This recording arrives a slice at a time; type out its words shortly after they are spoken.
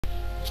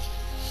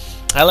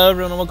Hello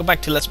everyone and welcome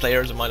back to Let's Play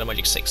Heroes of Might and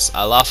Magic 6.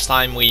 Last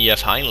time we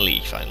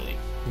finally...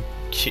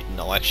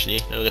 No,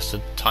 actually, no, that's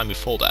the time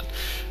before that.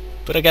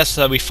 But I guess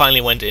we finally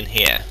went in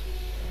here.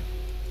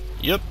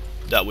 Yep,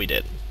 that we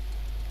did.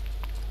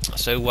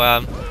 So,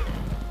 that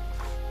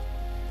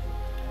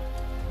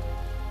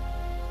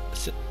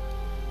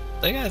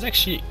guy's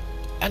actually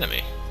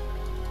enemy.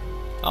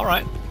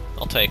 Alright,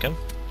 I'll take him.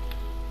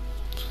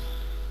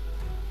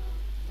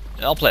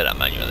 I'll play that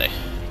manually.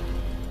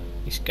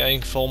 He's going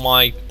for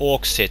my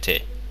Orc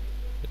City.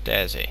 But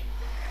there's he.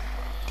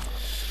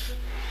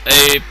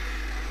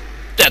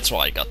 That's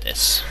why I got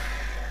this.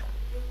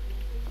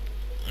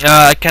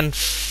 I can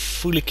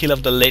fully kill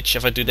off the Lich.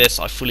 If I do this,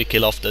 I fully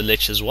kill off the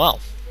Lich as well.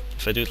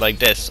 If I do it like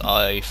this,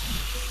 I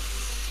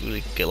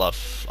fully kill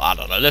off... I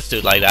don't know, let's do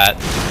it like that.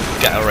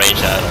 Get a range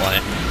out of the way.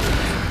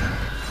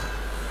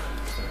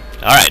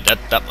 Alright,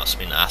 that must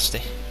be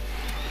nasty.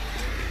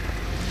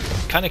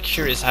 Kinda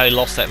curious how he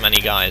lost that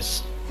many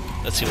guys.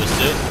 Let's see what's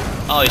doing.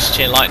 Oh, he's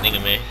chain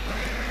lightninging me.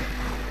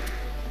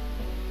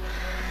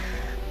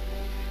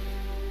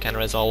 Can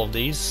res all of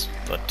these,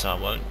 but I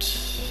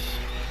won't.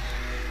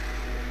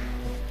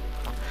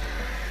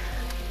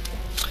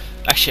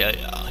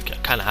 Actually, I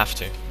kinda have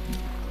to.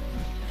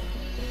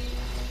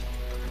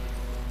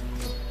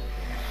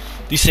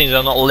 These things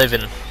are not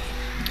living,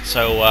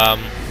 so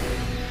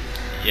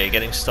yeah,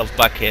 getting stuff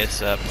back here is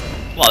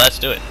well, let's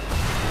do it.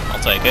 I'll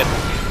take it.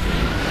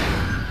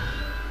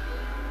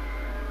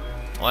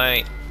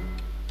 Wait.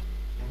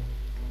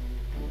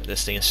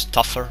 This thing is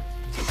tougher.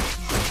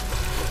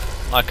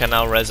 I can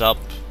now res up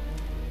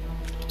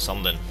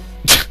something.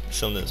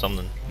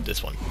 something.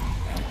 This one.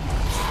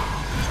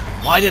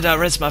 Why did I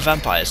res my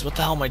vampires? What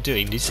the hell am I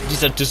doing?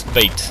 These are just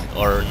bait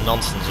or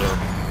nonsense or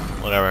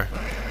whatever.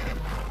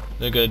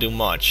 They're gonna do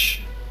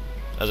much.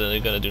 As in, they're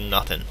gonna do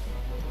nothing.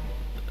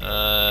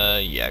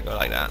 Yeah, go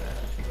like that.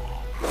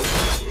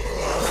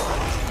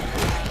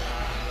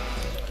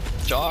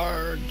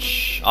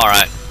 Charge.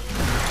 Alright.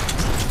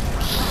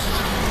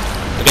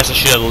 I guess I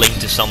should have linked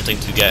to something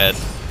to get...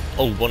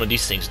 Oh, one of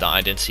these things died.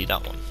 I didn't see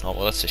that one. Oh,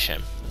 well, that's a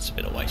shame. That's a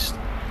bit of waste.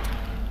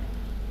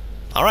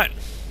 Alright.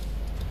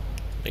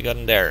 We got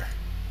in there.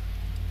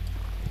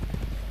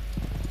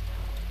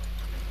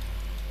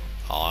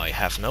 I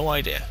have no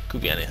idea. Could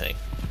be anything.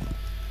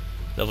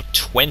 Level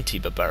 20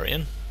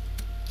 Barbarian.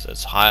 So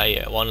it's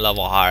high, one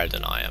level higher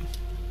than I am.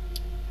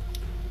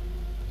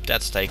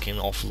 That's taking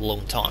off a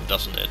long time,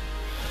 doesn't it?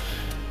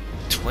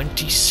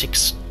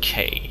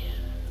 26k.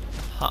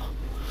 Huh.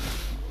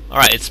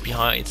 Alright, it's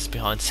behind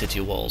city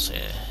walls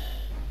here.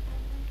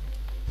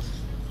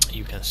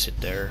 You can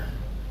sit there.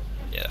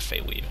 Yeah, Fey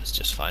Weave is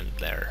just fine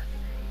there.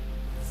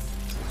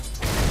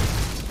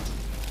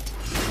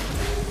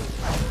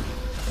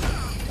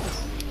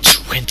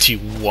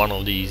 "21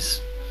 of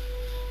these.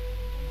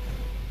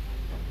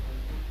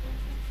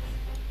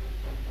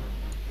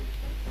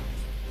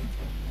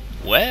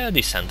 Where are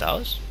these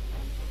centaurs?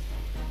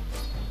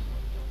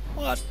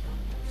 What?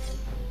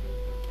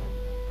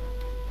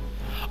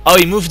 Oh,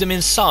 you moved them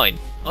inside.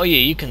 Oh yeah,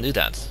 you can do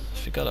that.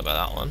 Forgot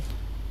about that one.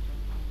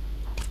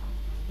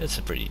 That's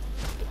pretty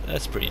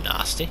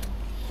nasty.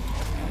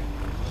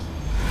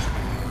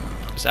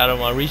 It's out of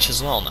my reach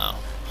as well now.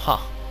 Huh.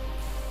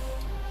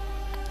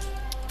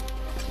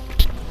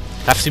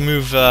 Have to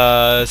move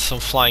some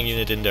flying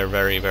unit in there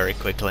very, very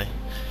quickly.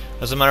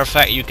 As a matter of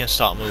fact, you can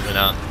start moving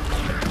out.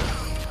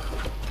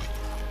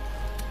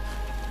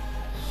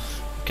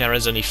 Okay,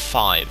 there's only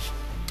 5.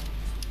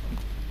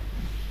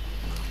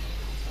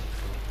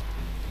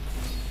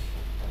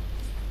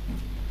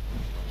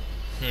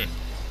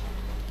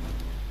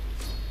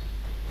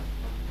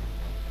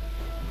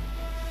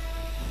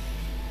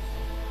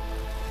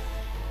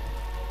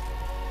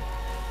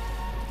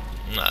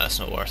 No, that's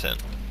not worth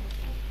it.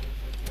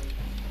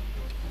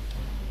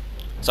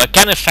 So I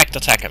can effect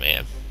attack them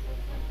here,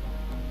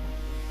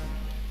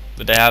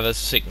 but they have a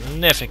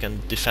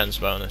significant defense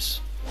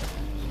bonus.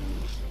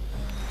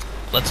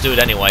 Let's do it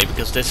anyway,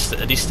 because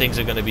these things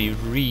are going to be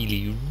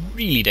really,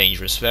 really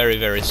dangerous very,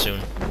 very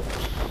soon.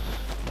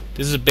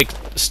 This is a big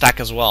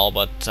stack as well,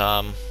 but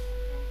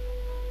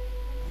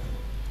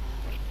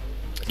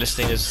this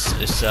thing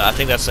is I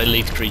think that's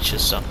elite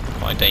creatures, so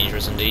quite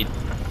dangerous indeed.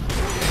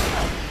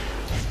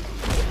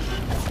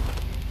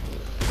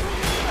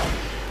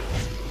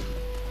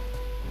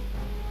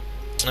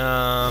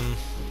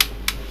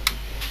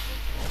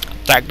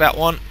 Attack that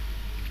one.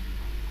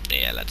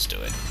 Yeah, let's do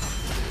it.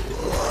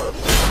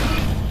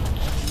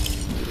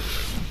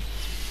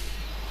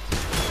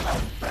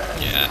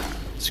 Yeah,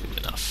 it's good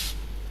enough.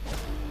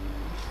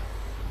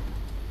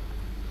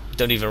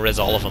 Don't even res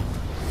all of them.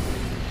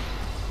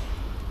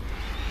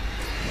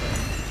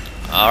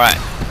 Alright.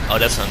 Oh,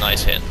 that's a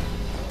nice hit.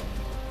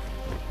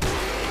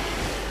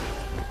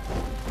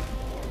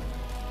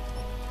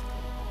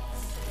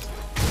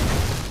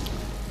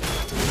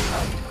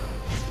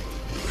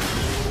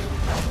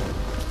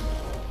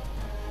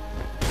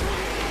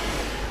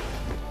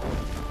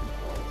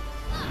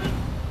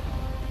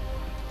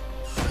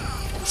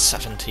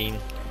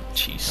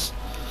 Jeez.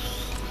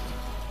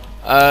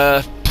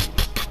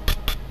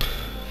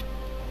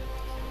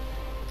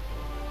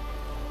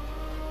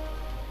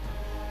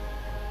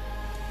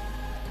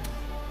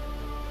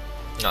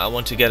 I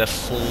want to get a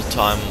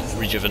full-time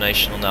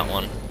rejuvenation on that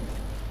one.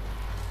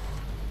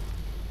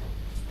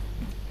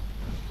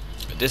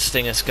 But this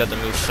thing has got to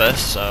move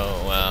first,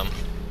 so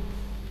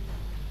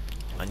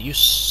and you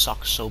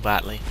suck so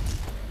badly.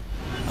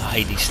 I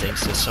hate these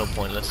things, they're so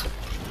pointless.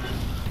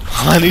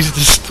 And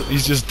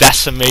he's just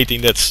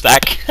decimating that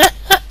stack.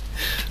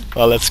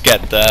 Well, let's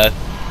get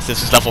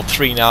since it's level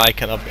 3 now, I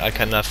can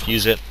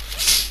use it.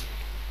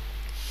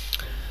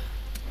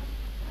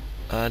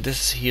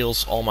 This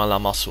heals all my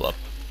Lamasu up.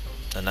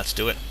 Then let's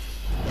do it.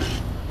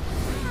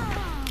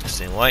 This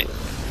thing white.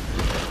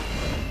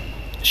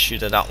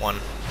 Shoot at that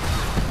one.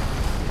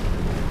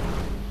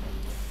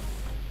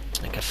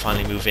 I can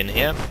finally move in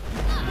here.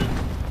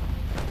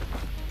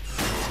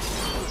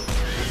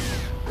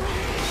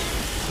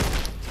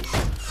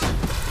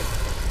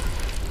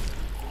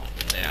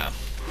 Yeah.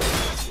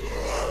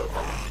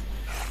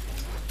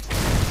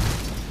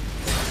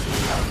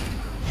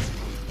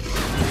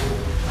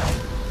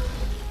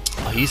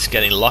 Oh, he's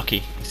getting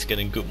lucky. He's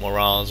getting good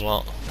morale as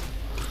well.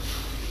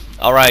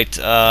 Alright,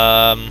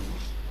 okay,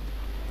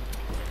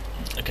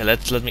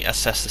 let me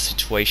assess the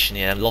situation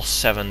here. Lost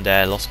 7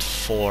 there, lost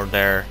 4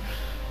 there,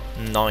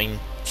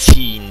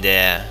 19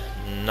 there,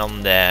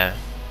 none there.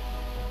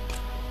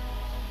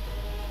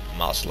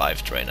 Mass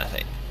life drain, I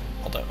think.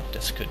 Although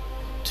this could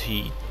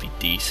be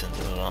decent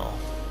as well.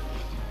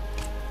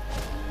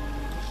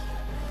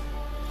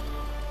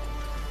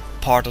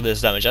 Part of this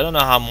damage. I don't know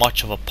how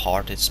much of a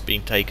part it's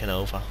being taken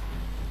over.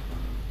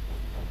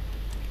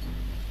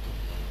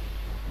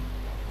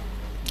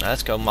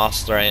 Let's go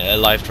mass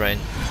drain, life drain,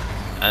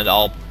 and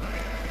I'll.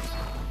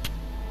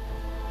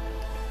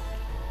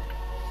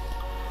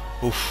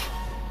 Oof.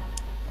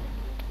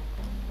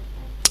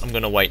 I'm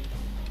gonna wait.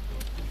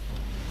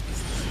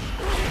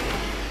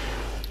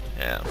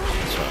 Yeah,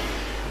 so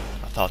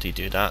I thought he'd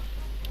do that.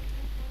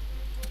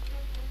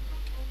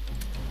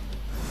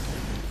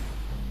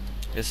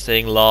 This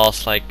thing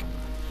lost like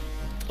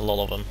a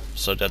lot of them,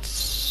 so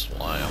that's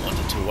why I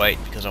wanted to wait,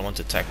 because I want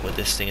to attack with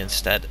this thing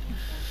instead.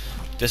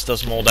 This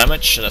does more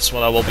damage, so that's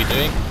what I will be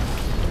doing.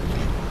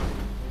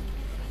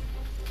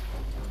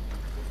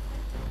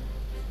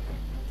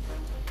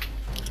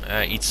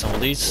 Eat some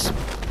of these.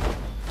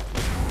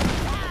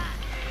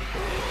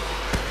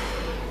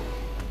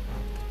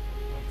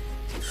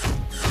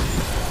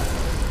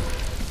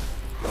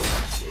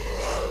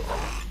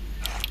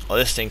 Oh,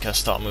 this thing can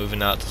start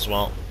moving out as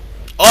well.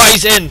 Oh,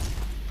 he's in!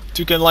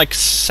 Took him like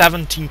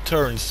 17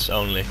 turns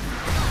only.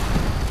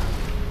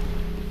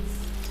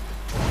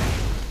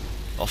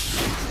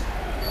 Off.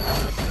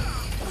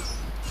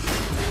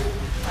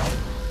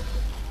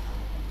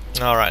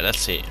 Alright, let's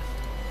see.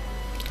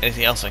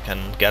 Anything else I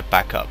can get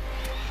back up?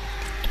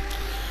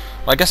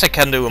 Well, I guess I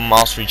can do a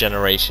mass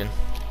regeneration.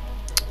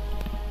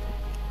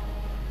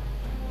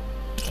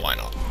 Why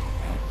not?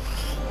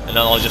 And then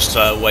I'll just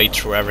wait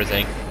through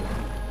everything.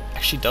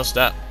 Actually, does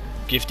that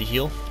give the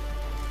heal?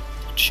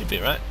 It should be,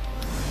 right?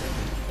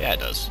 Yeah, it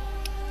does.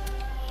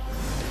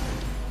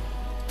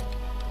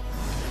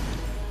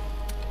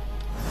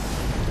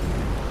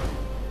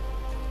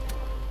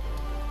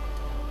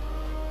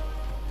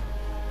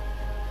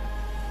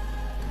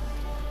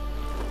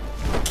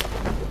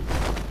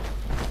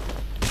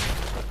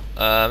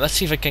 Let's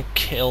see if I can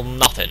kill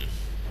nothing.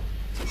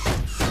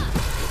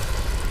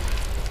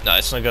 No,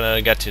 it's not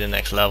gonna get to the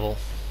next level.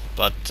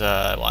 But,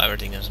 well,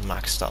 everything is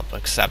maxed up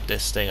except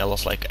this thing. I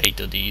lost like 8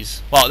 of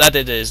these. Well, that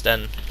it is,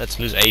 then let's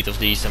lose 8 of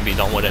these and be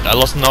done with it. I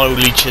lost no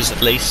leeches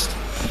at least.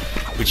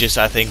 Which is,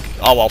 I think,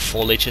 oh well,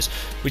 4 leeches.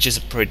 Which is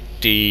a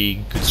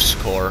pretty good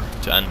score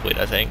to end with,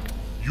 I think.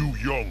 You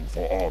young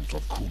for aunt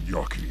of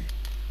Kunyaki,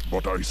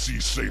 but I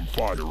see same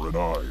fire in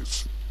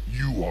eyes.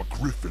 You are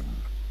Griffin.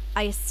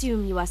 I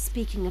assume you are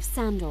speaking of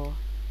Sandor.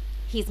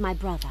 He's my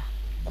brother.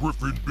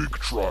 Griffin Big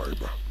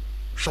Tribe.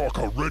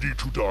 Shaka ready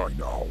to die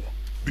now.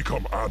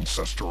 Become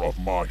ancestor of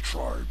my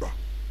tribe.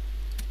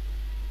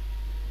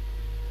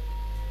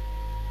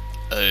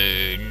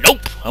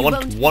 Nope. I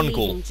want one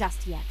goal.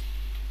 Just yet.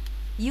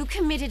 You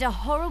committed a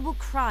horrible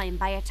crime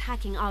by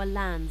attacking our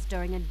lands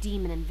during a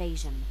demon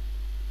invasion.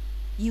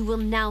 You will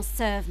now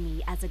serve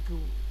me as a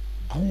ghoul.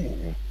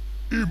 Ghoul?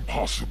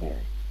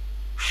 Impossible.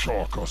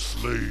 Shaka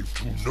slave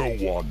to no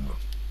one.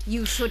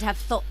 You should have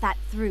thought that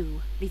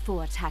through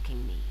before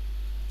attacking me.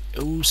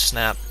 Oh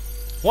snap.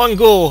 One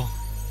ghoul!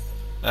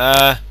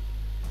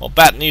 Well,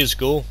 bad news,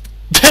 ghoul.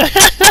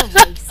 A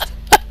waste.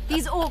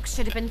 These orcs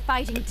should have been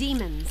fighting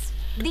demons.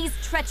 These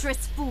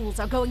treacherous fools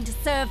are going to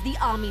serve the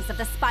armies of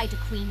the Spider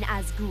Queen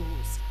as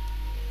ghouls.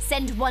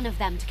 Send one of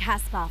them to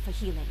Caspar for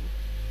healing.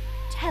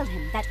 Tell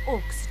him that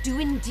orcs do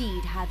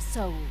indeed have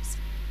souls,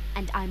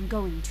 and I'm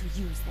going to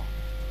use them.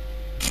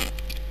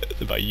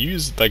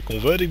 By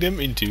converting them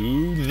into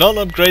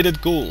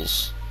non-upgraded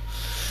ghouls.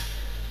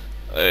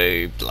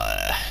 Oh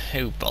blah.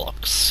 Oh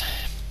bollocks.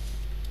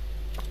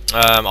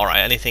 Alright,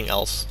 anything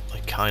else? I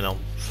kinda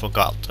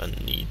forgot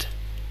and need.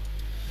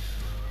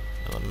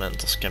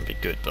 Elementals can be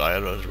good, but I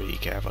don't really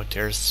care about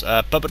theirs.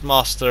 Puppet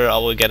Master I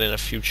will get in a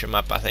future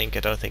map, I think.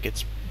 I don't think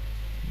it's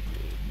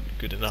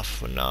good enough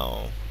for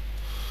now.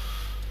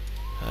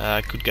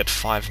 I could get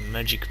 5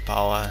 magic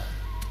power.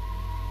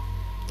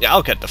 Yeah,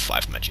 I'll get the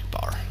 5 magic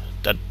power.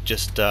 That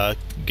just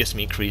gives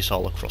me increase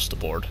all across the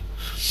board.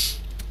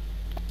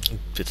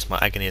 It's my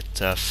agony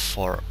at,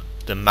 for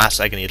the mass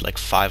agony at like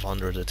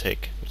 500 a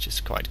tick, which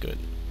is quite good.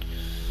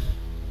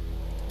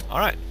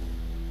 Alright.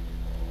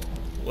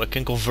 Well, I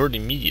can convert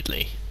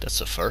immediately. That's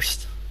a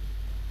first.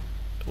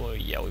 Well,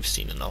 yeah, we've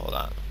seen enough of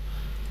that.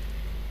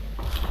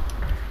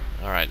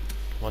 Alright,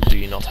 what do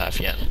you not have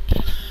yet?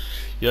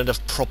 You don't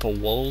have proper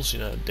walls, you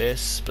know,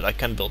 this, but I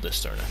can build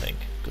this turn, I think,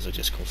 because I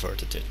just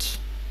converted it.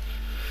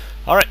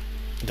 Alright,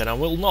 then I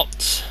will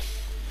not.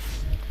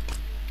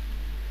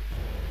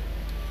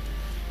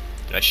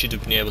 I should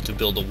have been able to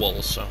build a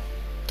wall, so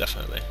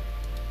definitely.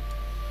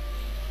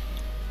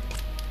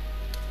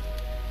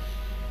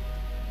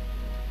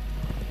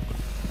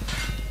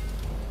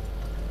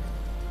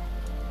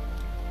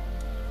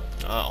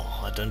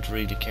 Oh, I don't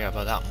really care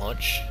about that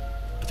much.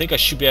 I think I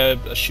should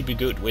be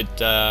good with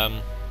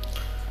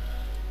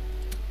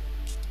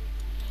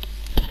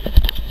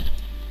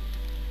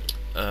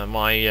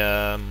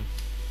my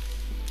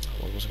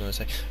what was I gonna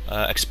say?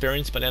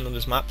 Experience by the end of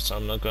this map, so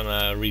I'm not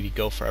gonna really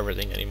go for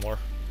everything anymore.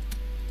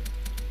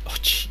 Oh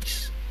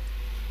jeez.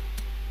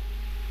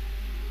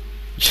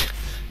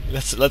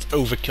 let's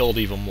overkill it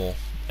even more.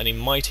 Any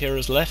might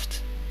heroes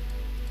left?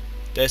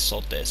 This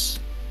or this?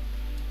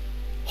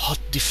 Oh,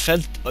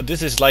 defend. Oh,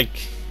 this is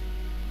like.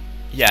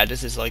 Yeah,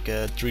 this is like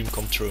a dream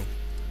come true.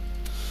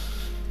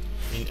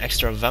 I mean,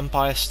 extra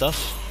vampire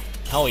stuff?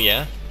 Hell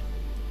yeah.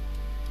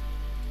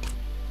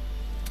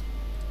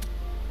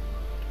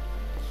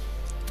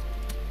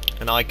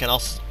 And I can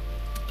also.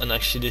 And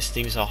actually, this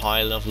thing is a high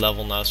enough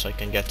level now, so I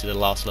can get to the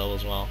last level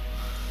as well.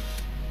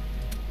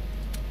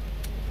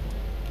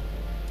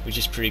 Which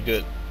is pretty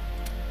good.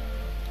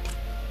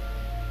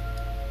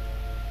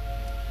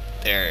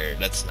 There,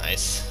 that's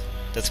nice.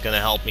 That's gonna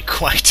help me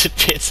quite a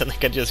bit, and I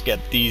can just get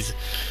these.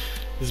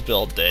 Just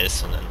build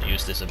this, and then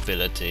use this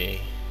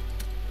ability.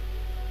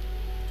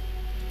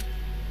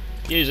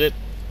 Use it.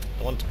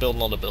 I want to build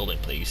another building,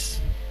 please.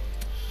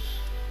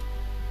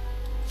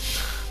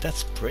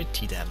 That's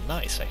pretty damn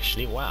nice,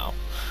 actually. Wow.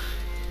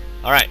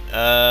 Alright,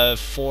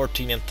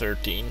 14 and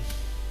 13.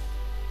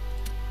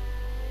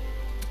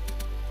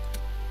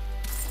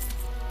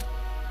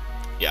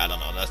 Yeah, I don't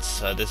know. That's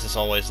this is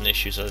always an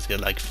issue, so let's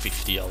get like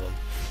 50 of them.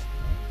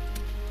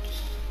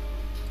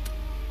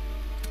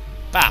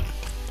 Bam!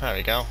 There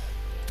we go.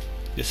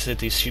 This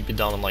city should be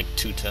done in like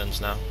 2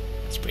 turns now.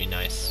 That's pretty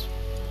nice.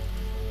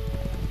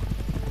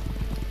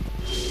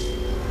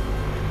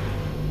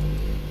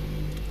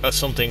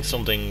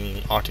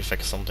 Something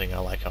artifact, something. I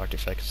like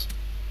artifacts.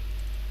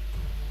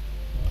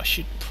 I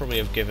should probably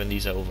have given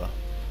these over.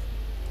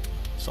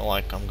 It's not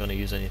like I'm gonna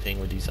use anything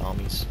with these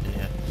armies in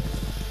here.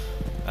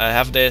 I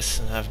have this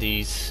and have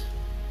these.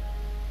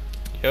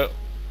 Yo,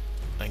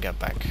 and get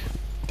back.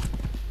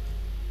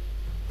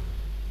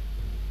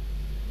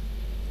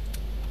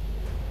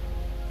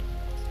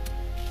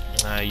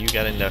 You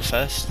get in there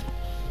first.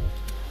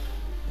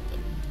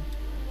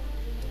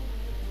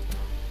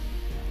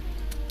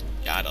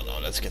 Yeah, I don't know.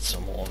 Let's get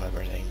some more of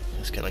everything.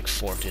 Let's get like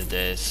 40 of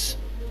this,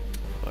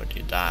 40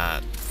 of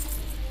that.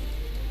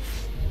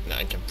 Now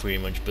I can pretty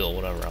much build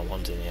whatever I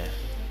want in here.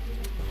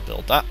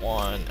 Build that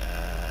one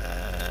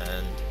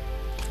and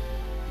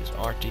use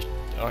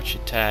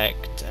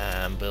architect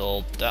and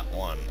build that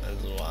one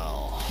as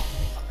well.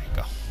 There we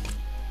go.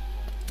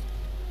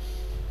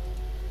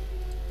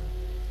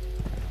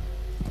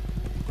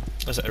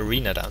 There's an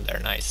arena down there.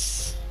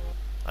 Nice.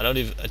 I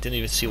didn't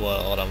even see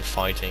what I'm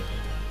fighting.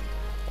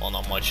 Well,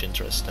 not much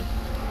interest in.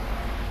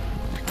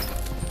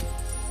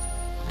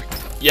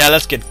 Yeah,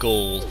 let's get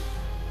gold.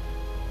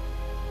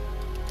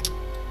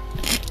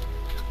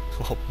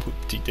 What would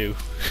he do?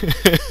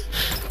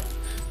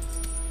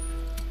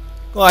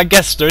 Well, I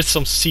guess there's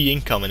some sea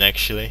incoming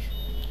actually.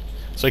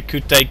 So I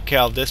could take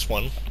care of this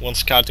one. 1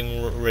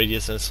 scouting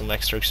radius and some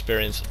extra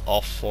experience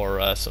off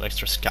for some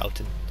extra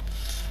scouting.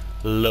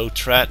 Low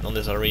threat on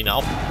this arena.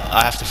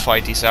 I have to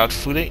fight these out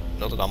fully.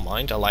 Not that I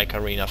mind. I like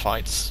arena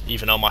fights.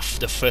 Even though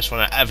the first one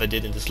I ever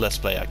did in this Let's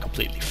Play I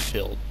completely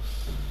failed.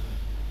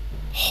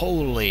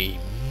 Holy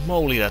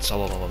moly, that's a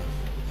lot of them.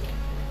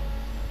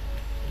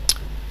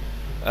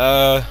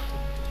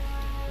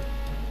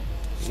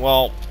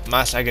 Well,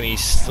 Mass Agony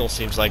still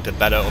seems like the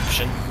better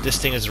option. This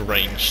thing is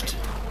ranged,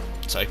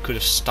 so I could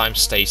have time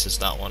stasis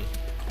that one.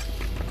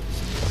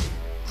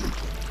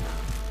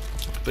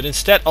 But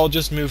instead I'll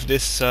just move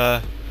this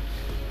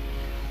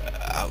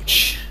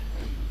ouch.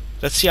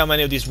 Let's see how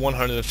many of these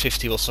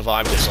 150 will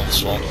survive this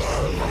onslaught.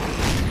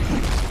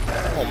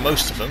 Well,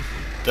 most of them.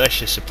 That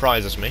actually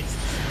surprises me.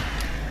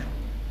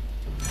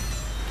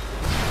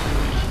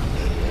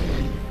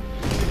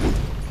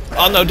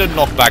 Oh no, don't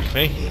knock back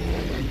me.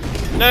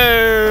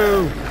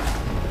 No!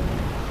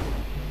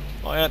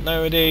 Oh yeah,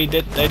 no, they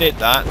did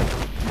that.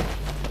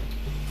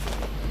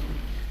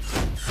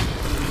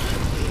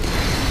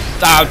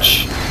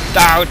 Ouch!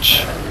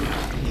 Ouch!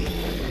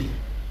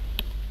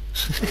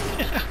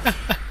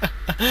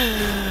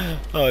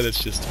 Oh,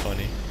 that's just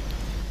funny.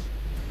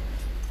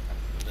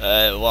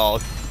 Well,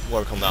 I'll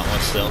work on that one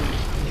still.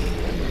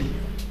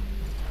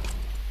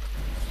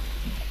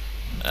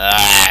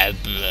 I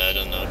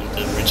don't know,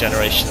 the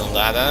regeneration on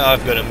that.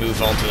 I've got to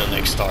move on to the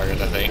next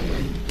target, I think.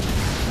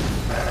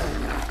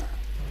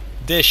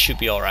 This should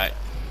be alright.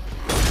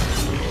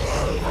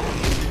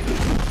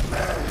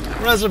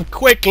 Res him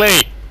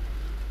quickly!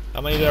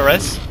 How many did I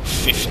res?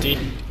 50.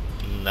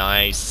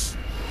 Nice.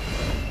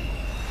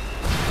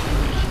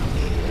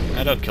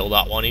 I don't kill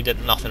that one, he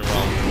did nothing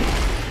wrong.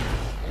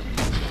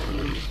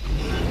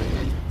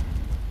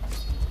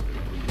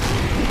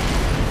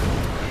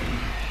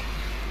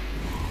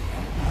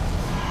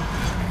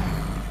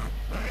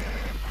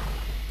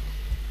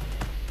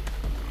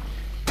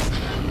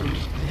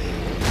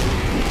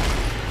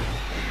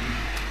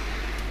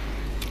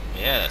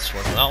 Yeah, that's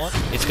working that one.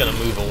 It's gonna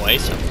move away,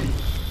 so...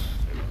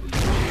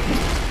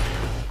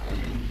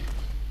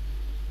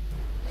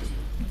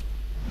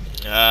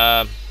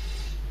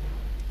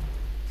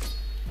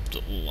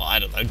 I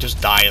don't know, just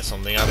die or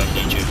something, I don't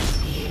need you.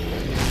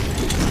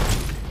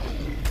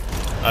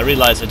 I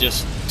realized I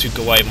just took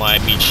away my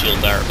meat shield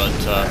there, but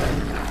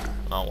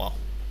oh well.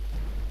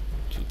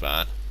 Too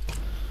bad.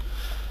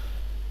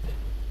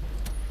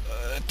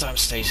 Time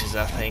stasis,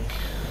 I think.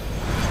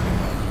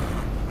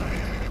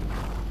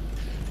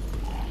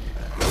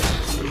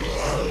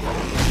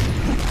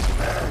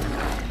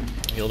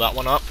 Heal that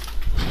one up.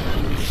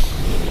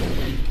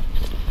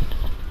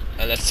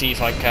 And let's see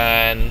if I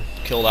can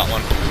kill that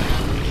one.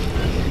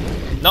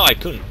 No, I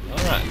couldn't.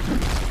 Alright.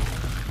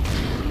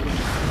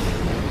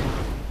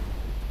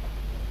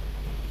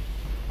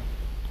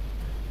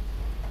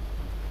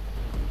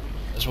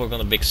 Let's work on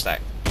a big stack.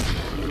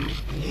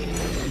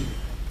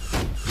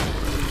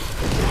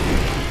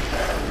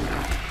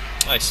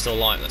 I still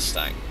like the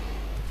stack.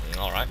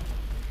 Alright.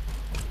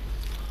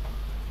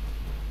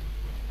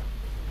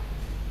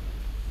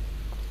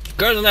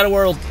 Go to the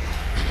netherworld!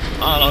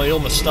 I don't know, heal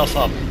my stuff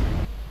up.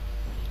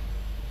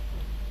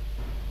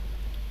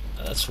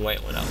 Let's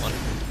wait with that one.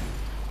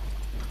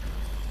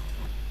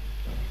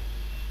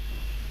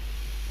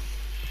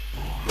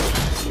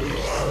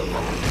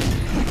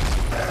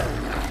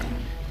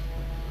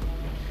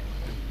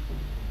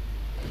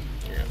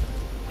 Yeah.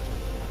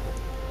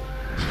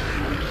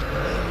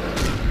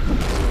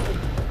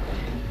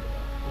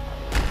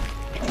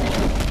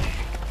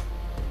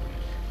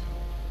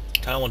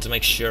 Kinda want to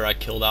make sure I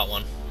kill that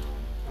one.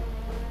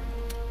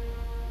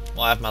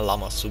 Well, I have my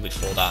Lamasu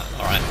before that.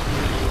 Alright.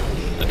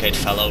 Okay, it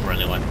fell over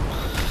anyway.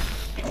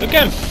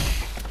 Okay.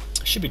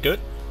 Should be good.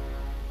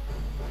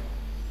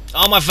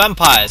 Oh, my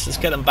vampires! Let's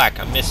get them back.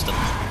 I missed them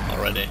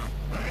already.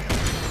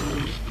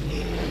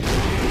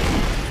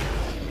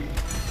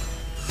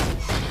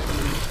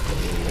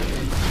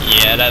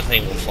 Yeah, that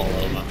thing will fall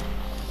over.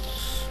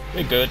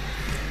 We're good.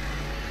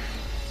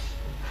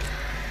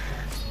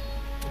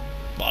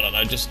 I don't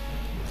know, just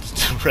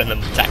random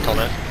attack on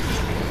it.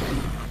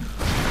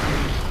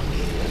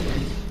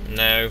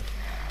 No.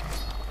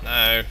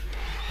 No.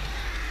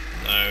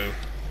 No.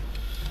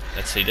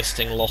 Let's see, this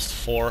thing lost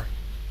 4.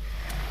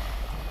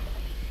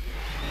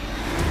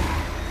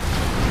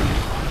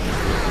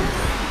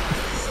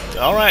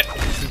 Alright.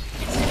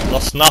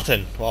 Lost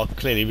nothing. Well,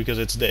 clearly because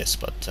it's this,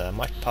 but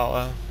might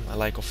power, I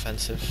like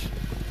offensive.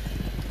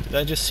 Did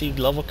I just see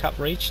level cap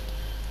reached?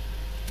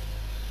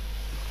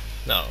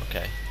 No,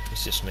 okay.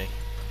 It's just me.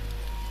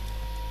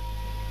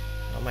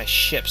 Oh, my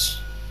ships.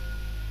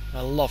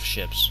 I love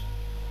ships.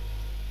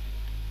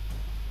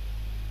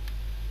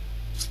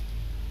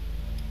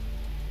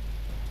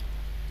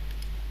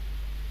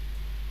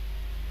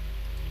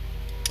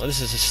 Well,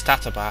 this is a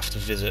stat up I have to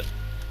visit.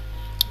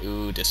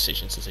 Ooh,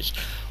 decision.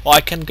 Well,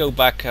 I can go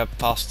back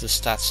past the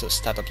stats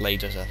stat up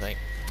later, I think.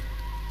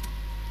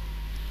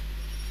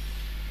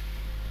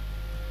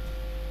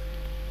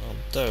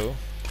 Although,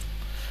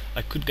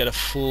 I could get a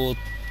full...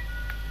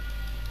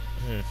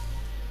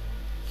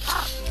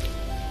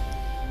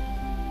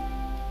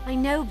 I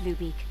know,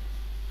 Bluebeak.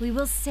 We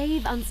will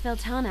save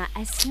Unsveltana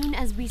as soon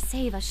as we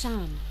save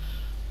Asham.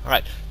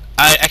 Alright,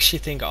 I actually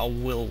think I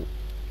will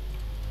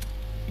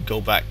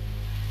go back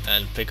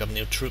and pick up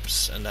new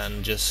troops and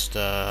then just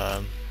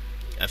and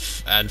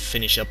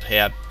finish up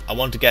here. I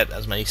want to get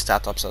as many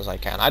stat ups as I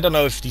can. I don't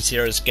know if these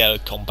heroes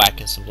come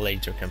back in some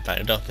later campaign.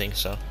 I don't think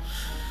so.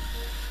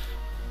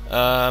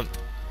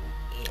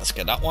 Let's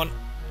get that one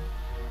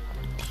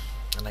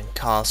and then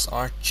cast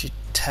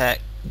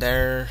Architect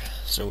there,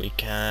 so we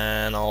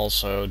can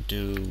also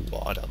do,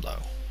 well, I don't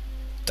know,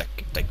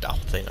 take that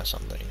thing or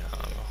something. I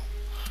don't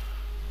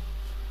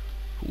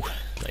know. Ooh,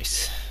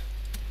 nice.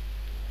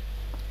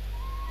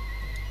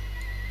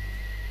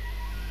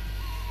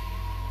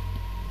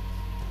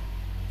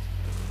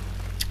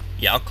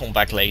 Yeah, I'll come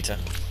back later.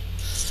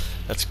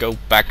 Let's go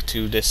back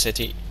to this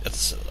city.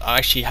 I'm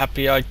actually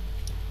happy I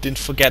didn't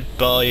forget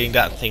buying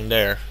that thing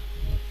there.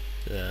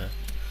 The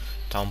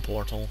town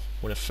portal.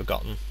 Would have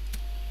forgotten.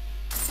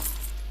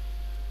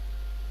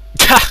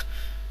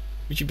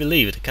 Would you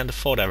believe it? I can't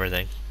afford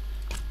everything.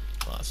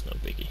 Well, that's no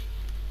biggie.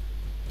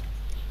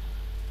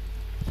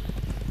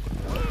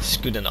 It's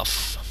good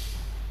enough.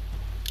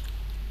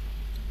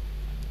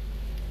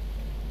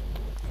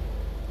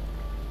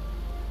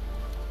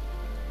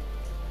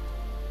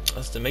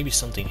 There may be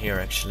something here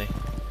actually.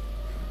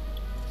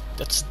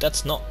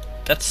 That's not.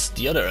 That's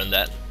the other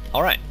undead.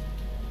 All right.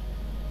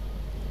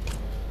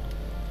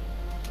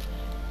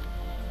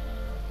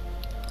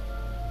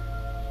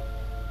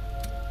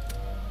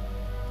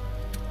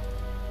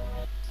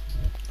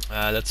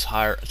 Let's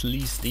hire at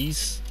least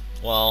these.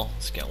 Well,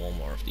 let's get one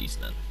more of these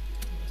then.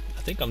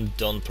 I think I'm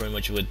done pretty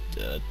much with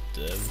the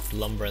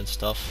lumber and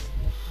stuff.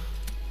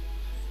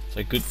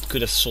 So I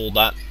could have sold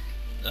that.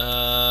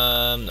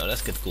 No,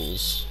 let's get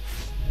ghouls.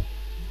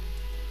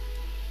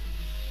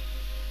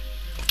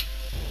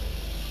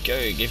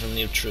 Go, give him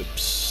new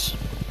troops.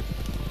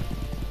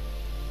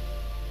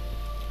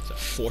 So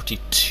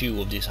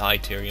 42 of these high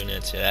tier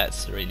units. Yeah,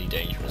 that's really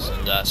dangerous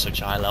and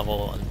such a high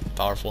level and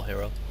powerful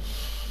hero.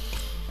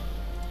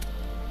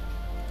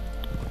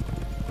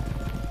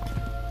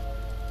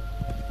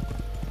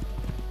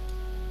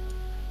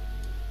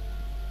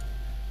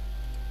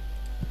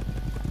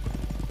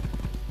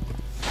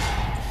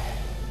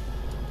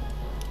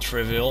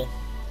 Trivial.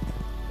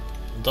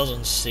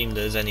 Doesn't seem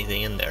there's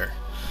anything in there.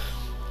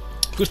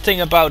 Good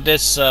thing about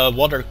this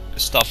water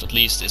stuff, at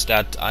least, is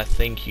that I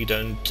think you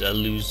don't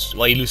lose.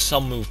 Well, you lose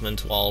some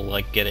movement while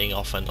like getting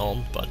off and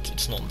on, but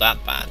it's not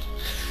that bad.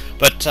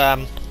 But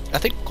I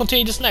think we'll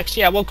continue this next.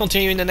 Yeah, we'll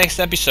continue in the next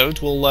episode.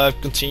 We'll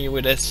continue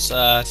with this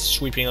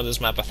sweeping of this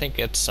map. I think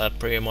it's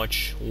pretty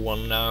much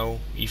won now,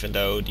 even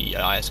though the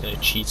AI is going to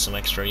cheat some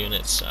extra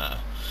units.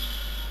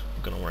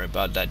 Gonna worry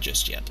about that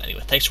just yet.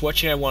 Anyway, thanks for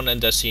watching everyone,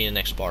 and see you in the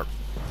next part.